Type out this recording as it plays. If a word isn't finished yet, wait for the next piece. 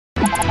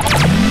Hey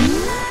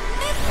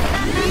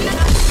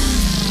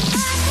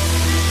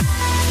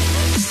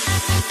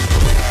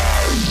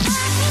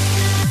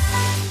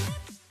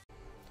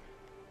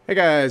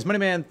guys,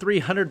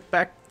 Moneyman300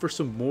 back for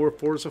some more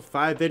Forza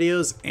 5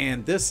 videos,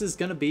 and this is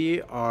going to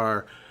be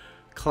our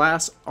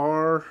Class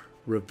R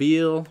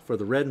reveal for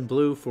the red and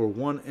blue for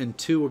 1 and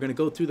 2. We're going to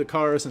go through the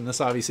cars, and this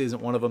obviously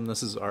isn't one of them.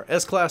 This is our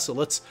S-Class, so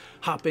let's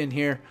hop in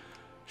here,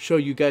 show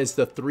you guys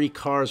the 3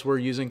 cars we're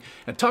using,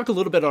 and talk a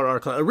little bit about our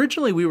class.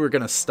 Originally, we were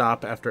going to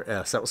stop after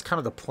S. That was kind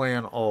of the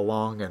plan all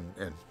along,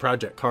 and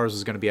Project Cars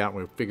was going to be out,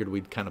 and we figured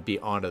we'd kind of be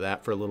onto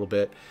that for a little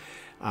bit.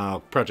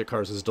 Project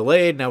Cars is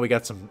delayed. Now we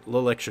got some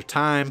little extra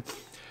time,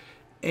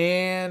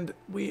 and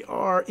we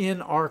are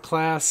in R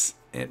class.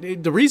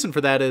 And the reason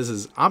for that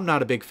is I'm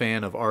not a big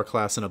fan of R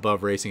class and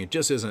above racing. It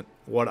just isn't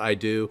what I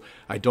do.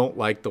 I don't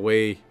like the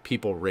way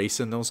people race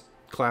in those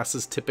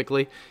classes.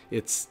 Typically,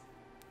 it's,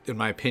 in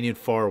my opinion,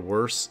 far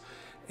worse.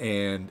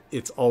 And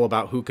it's all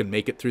about who can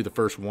make it through the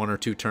first 1 or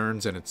 2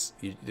 turns, and it's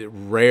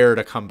rare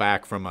to come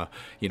back from a,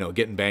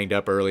 getting banged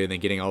up early and then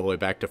getting all the way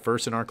back to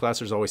first in our class.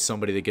 There's always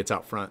somebody that gets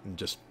out front and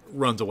just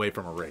runs away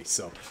from a race.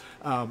 So,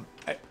 from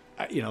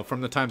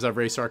the times I've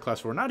raced our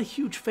class, we're not a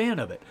huge fan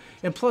of it.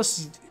 And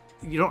plus,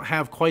 you don't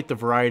have quite the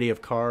variety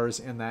of cars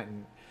in that.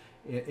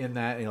 And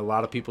a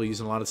lot of people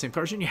using a lot of the same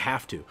cars, and you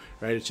have to,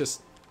 right? It's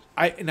just.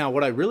 Now,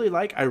 what I really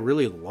like, I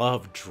really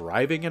love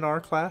driving in our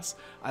class.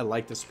 I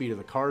like the speed of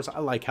the cars. I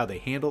like how they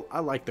handle. I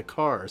like the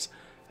cars.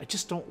 I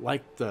just don't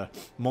like the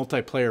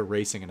multiplayer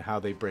racing and how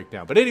they break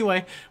down. But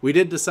anyway, we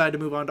did decide to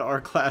move on to our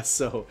class,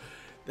 so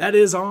that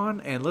is on,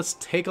 and let's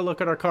take a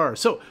look at our cars.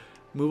 So,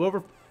 move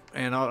over,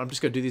 and I'm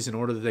just going to do these in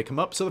order that they come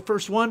up. So the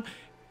first one,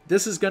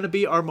 this is going to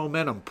be our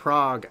Momentum.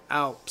 Prague,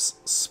 Alps,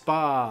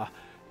 Spa.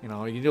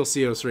 You'll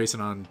see us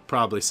racing on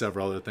probably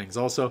several other things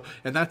also.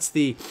 And that's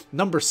the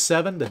number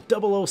 7, the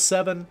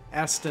 007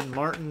 Aston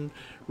Martin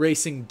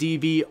Racing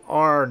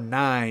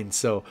DBR9.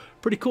 So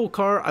pretty cool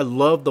car. I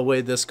love the way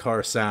this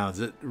car sounds.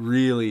 That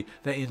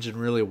engine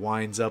really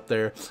winds up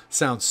there.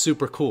 Sounds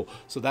super cool.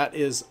 So that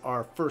is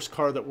our first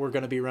car that we're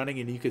going to be running.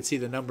 And you can see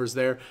the numbers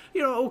there.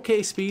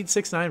 Okay speed,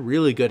 6.9,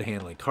 really good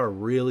handling. Car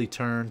really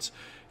turns.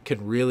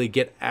 Can really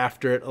get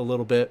after it a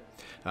little bit.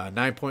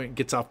 9-point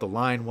gets off the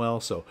line well,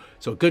 so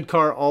good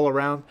car all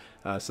around.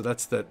 So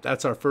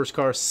that's our first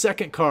car.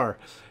 Second car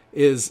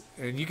is,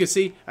 and you can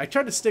see I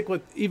tried to stick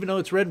with, even though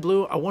it's red and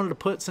blue, I wanted to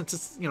put, since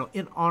it's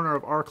in honor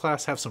of our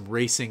class, have some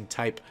racing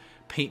type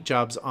paint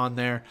jobs on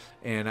there.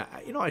 And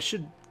I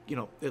should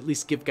at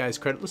least give guys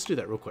credit. Let's do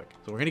that real quick.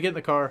 So we're gonna get in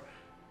the car,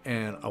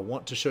 and I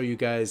want to show you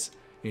guys,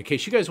 in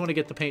case you guys want to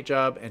get the paint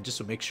job, and just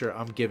to make sure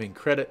I'm giving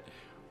credit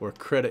where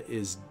credit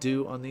is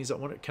due on these. I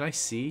wonder, can I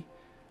see?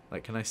 I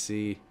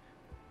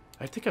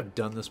think I've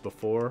done this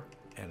before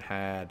and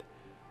had,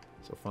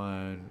 so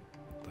find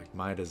like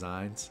my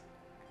designs.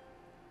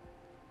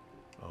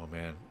 Oh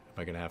man, am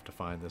I gonna have to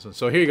find this one?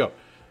 So here you go.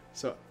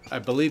 So I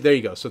believe, there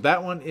you go. So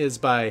that one is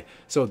by,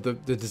 so the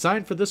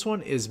design for this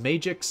one is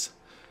Magix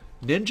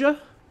Ninja.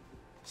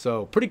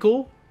 So pretty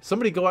cool.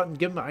 Somebody go out and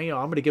give him, I'm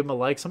going to give him a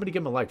like. Somebody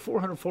give him a like.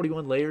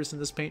 441 layers in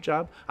this paint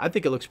job. I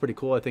think it looks pretty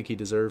cool. I think he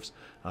deserves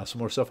some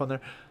more stuff on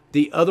there.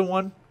 The other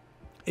one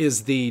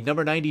is the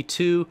number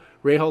 92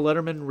 Rahal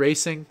Letterman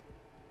Racing.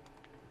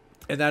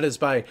 And that is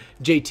by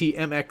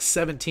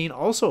JTMX17.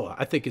 Also,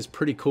 I think is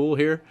pretty cool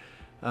here.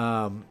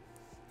 I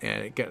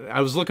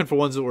was looking for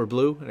ones that were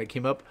blue, and it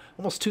came up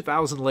almost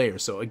 2,000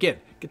 layers. So again,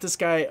 get this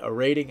guy a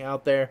rating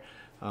out there.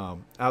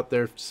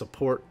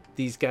 Support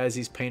these guys,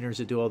 these painters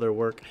that do all their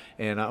work.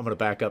 And I'm going to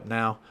back up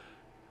now.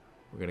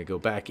 We're going to go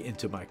back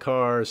into my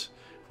cars.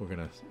 We're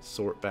going to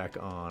sort back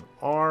on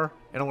R,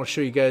 and I want to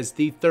show you guys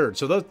the third.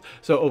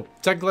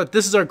 Technically,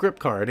 this is our grip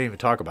car. I didn't even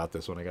talk about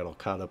this when I got all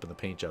caught up in the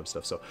paint job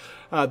stuff. So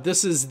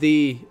this is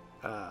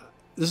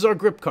our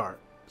grip car.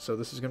 So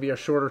this is going to be our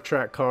shorter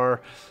track car.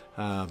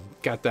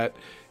 Got that.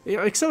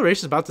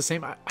 Acceleration is about the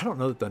same. I don't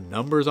know that the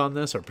numbers on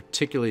this are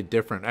particularly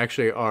different.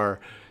 Actually, our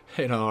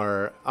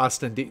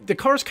Austin D, the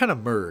cars kind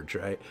of merge,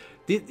 right?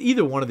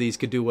 Either one of these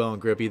could do well on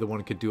grip. Either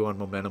one could do on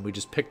momentum. We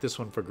just picked this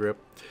one for grip.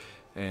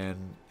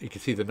 And you can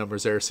see the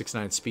numbers there: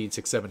 6.9 speed,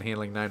 6.7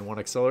 handling, 9.1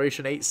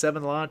 acceleration,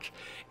 8.7 launch,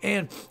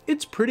 and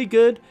it's pretty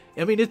good.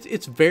 I mean,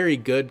 it's very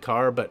good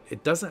car, but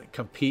it doesn't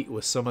compete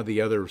with some of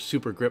the other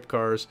super grip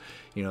cars,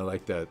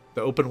 like the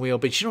open wheel.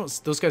 But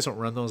those guys don't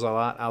run those a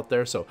lot out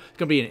there, so it's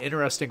gonna be an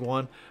interesting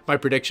one. My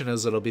prediction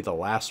is it'll be the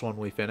last one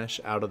we finish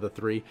out of the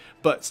 3,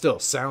 but still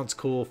sounds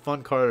cool,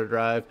 fun car to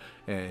drive,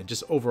 and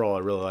just overall, I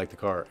really like the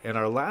car. And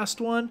our last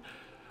one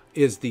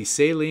is the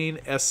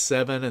Saleen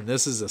S7, and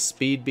this is a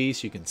speed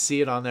beast. You can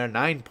see it on there,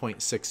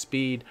 9.6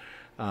 speed,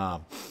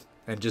 and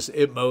just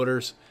it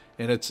motors,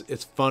 and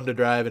it's fun to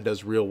drive and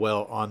does real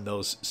well on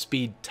those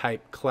speed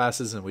type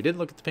classes. And we didn't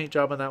look at the paint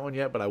job on that one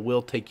yet, but I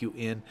will take you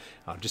in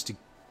just to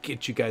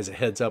get you guys a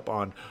heads up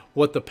on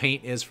what the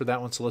paint is for that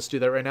one. So let's do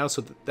that right now.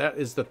 So that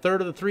is the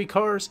third of the 3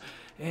 cars,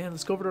 and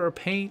let's go over to our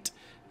paint.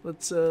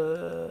 Let's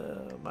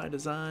my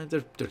designs.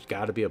 There's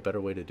got to be a better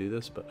way to do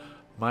this, but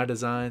my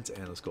designs,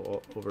 and let's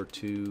go over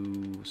to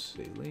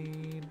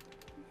Saleen.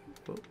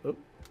 Oh, oh.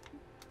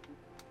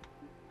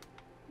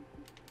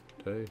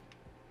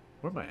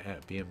 Where am I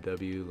at?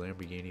 BMW,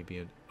 Lamborghini,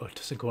 BMW. Oh, it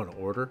doesn't go in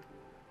order?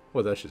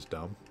 Well, that's just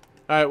dumb.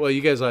 Alright, well,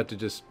 you guys will have to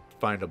just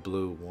find a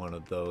blue one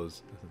of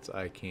those, since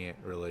I can't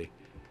really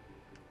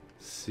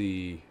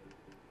see.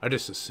 I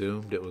just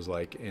assumed it was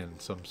like in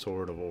some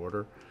sort of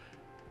order.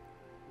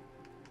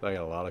 I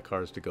got a lot of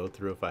cars to go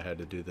through if I had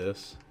to do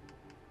this.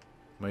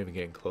 Am I even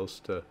getting close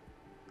to...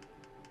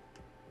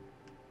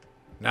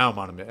 Now I'm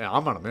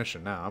on a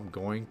mission now. I'm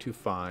going to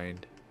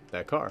find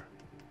that car.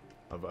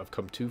 I've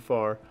come too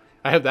far.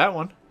 I have that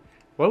one.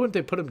 Why wouldn't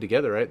they put them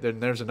together, right? Then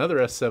there's another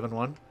S7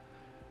 one.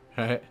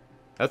 Right?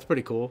 That's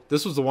pretty cool.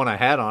 This was the one I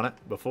had on it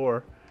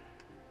before.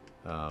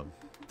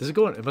 Does it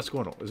go in? It must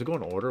go in. Does it go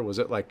in order? Was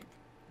it like...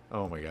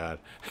 Oh my god.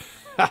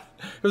 It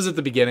was at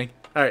the beginning.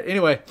 Alright,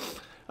 anyway.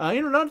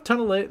 You know, not a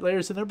ton of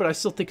layers in there, but I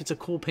still think it's a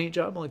cool paint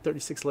job. Only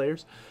 36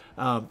 layers.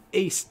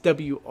 Ace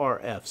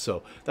WRF.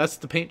 So that's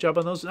the paint job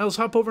on those. And let's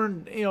hop over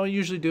and, you know, I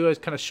usually do. I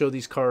kind of show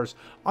these cars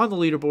on the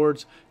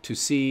leaderboards to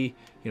see,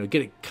 you know,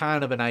 get a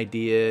kind of an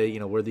idea, you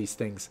know, where these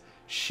things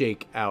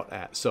shake out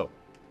at. So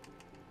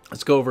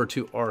let's go over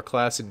to our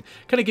class and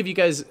kind of give you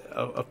guys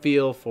a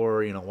feel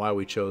for, you know, why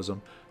we chose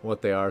them,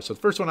 what they are. So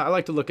the first one, I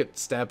like to look at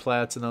stab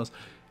plats and those.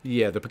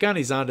 Yeah, the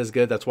Pagani Zonda is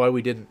good. That's why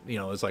we didn't, you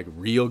know, it's like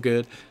real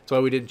good. That's why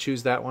we didn't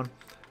choose that one.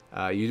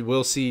 You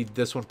will see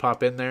this one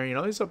pop in there. You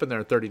know, he's up in there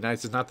at 30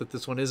 nights. It's not that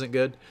this one isn't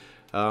good.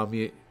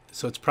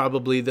 So it's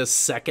probably the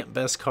second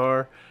best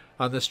car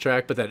on this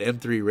track, but that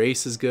M3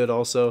 race is good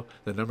also.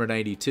 The number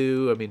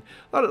 92. I mean,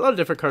 a lot of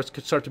different cars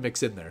could start to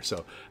mix in there.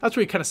 So that's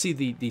where you kind of see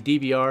the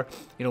DBR.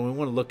 You know, we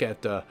want to look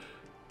at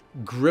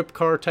grip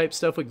car type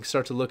stuff. We can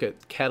start to look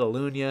at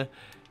Catalunya,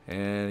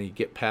 and you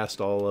get past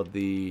all of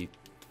the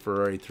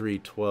Ferrari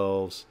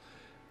 312s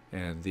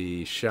and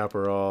the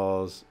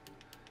Chaparrals.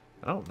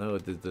 I don't know,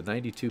 did the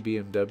 92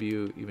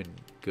 BMW even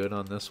good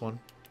on this one?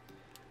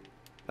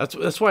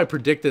 That's why I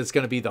predict that it's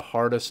going to be the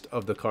hardest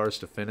of the cars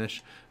to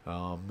finish.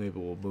 Maybe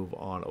we'll move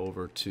on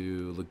over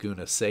to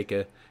Laguna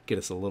Seca, get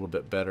us a little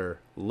bit better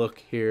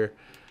look here.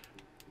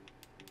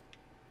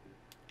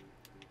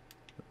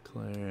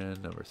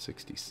 McLaren number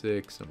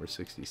 66, number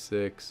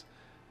 66,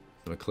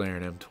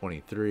 McLaren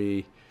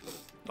M23.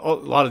 A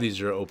lot of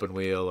these are open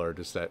wheel or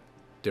just that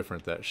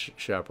different, that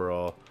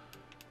Chaparral.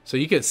 So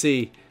you can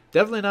see,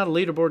 definitely not a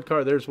leaderboard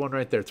car. There's one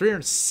right there.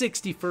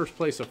 361st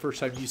place, the first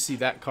time you see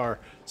that car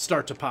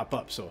start to pop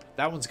up. So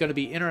that one's going to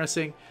be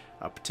interesting,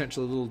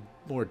 potentially a little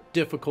more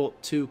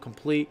difficult to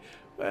complete.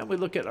 When we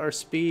look at our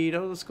speed,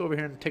 oh, let's go over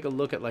here and take a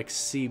look at like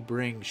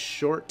Sebring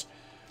Short.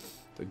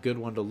 It's a good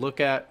one to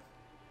look at.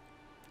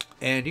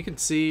 And you can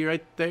see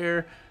right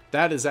there,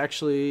 that is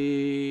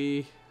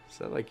actually, is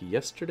that like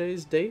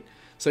yesterday's date?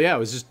 So yeah, it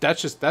was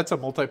that's a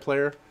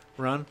multiplayer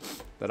run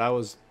that I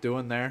was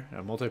doing there,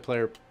 a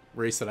multiplayer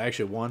race that I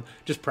actually won,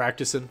 just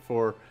practicing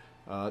for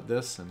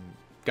this, and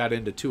got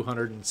into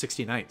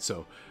 269.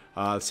 So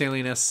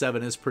Saline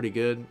S7 is pretty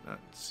good.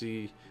 Let's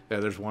see,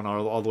 yeah, there's one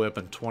all the way up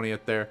in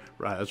 20th there.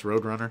 Right, that's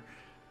Roadrunner.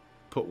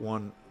 Put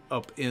one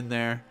up in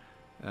there.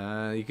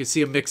 You can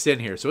see them mixed in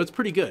here, so it's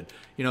pretty good.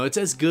 You know, it's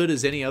as good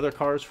as any other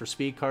cars for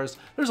speed cars.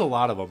 There's a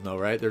lot of them though,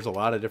 right? There's a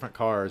lot of different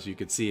cars you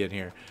could see in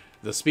here.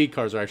 The speed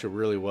cars are actually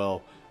really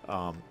well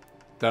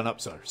done up.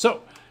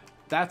 So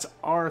that's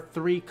our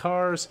 3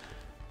 cars.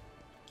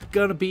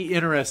 Gonna be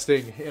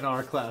interesting in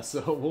our class,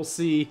 so we'll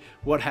see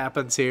what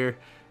happens here.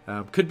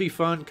 Could be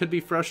fun, could be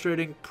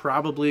frustrating,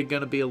 probably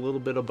gonna be a little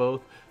bit of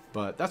both,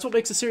 but that's what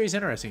makes the series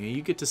interesting. And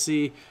you get to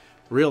see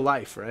real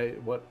life, right?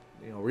 What,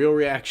 you know, real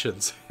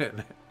reactions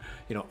and,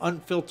 you know,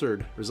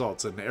 unfiltered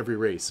results in every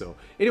race. So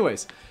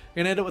anyways, I'm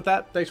gonna end it with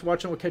that. Thanks for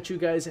watching. We'll catch you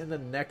guys in the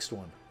next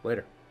one.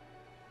 Later.